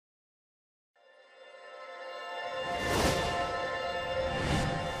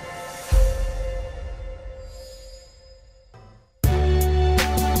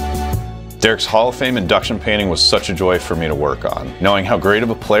Derek's Hall of Fame induction painting was such a joy for me to work on. Knowing how great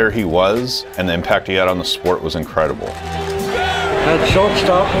of a player he was and the impact he had on the sport was incredible. At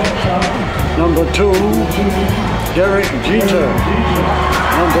shortstop, number 2, Derek Jeter,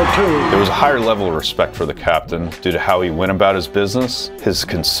 number 2. There was a higher level of respect for the captain due to how he went about his business, his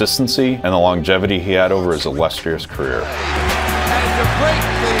consistency, and the longevity he had over his illustrious career. And the break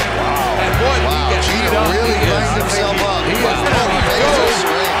thing. Wow. And boy, he gets beat up. Really lined himself up. He is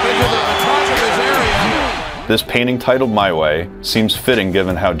into the top of his area. This painting, titled My Way, seems fitting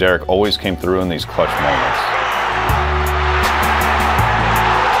given how Derek always came through in these clutch moments.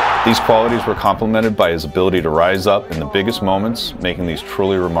 These qualities were complemented by his ability to rise up in the biggest moments, making these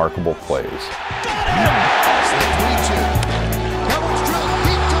truly remarkable plays.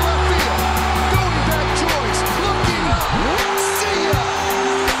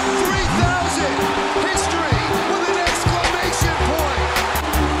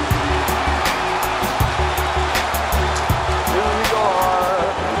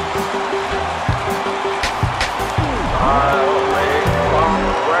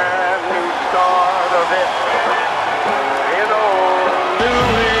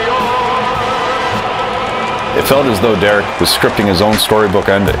 It felt as though Derek was scripting his own storybook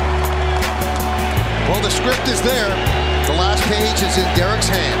ending. Well, the script is there. The last page is in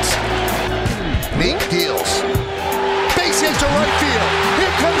Derek's hands. Neat deals. Base hit to right field.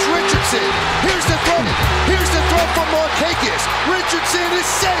 Here comes Richardson. Here's the throw. Here's the throw from Markakis. Richardson is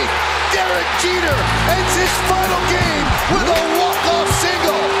safe. Derek Jeter ends his final game with a walk-off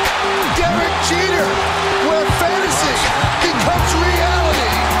single. Derek Jeter, where fantasy becomes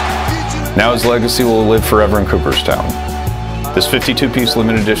reality. Now his legacy will live forever in Cooperstown. This 52-piece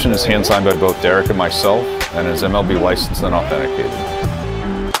limited edition is hand-signed by both Derek and myself, and is MLB licensed and authenticated.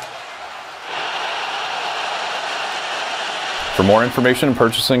 For more information and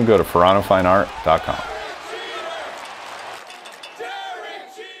purchasing, go to FaranoFineArt.com.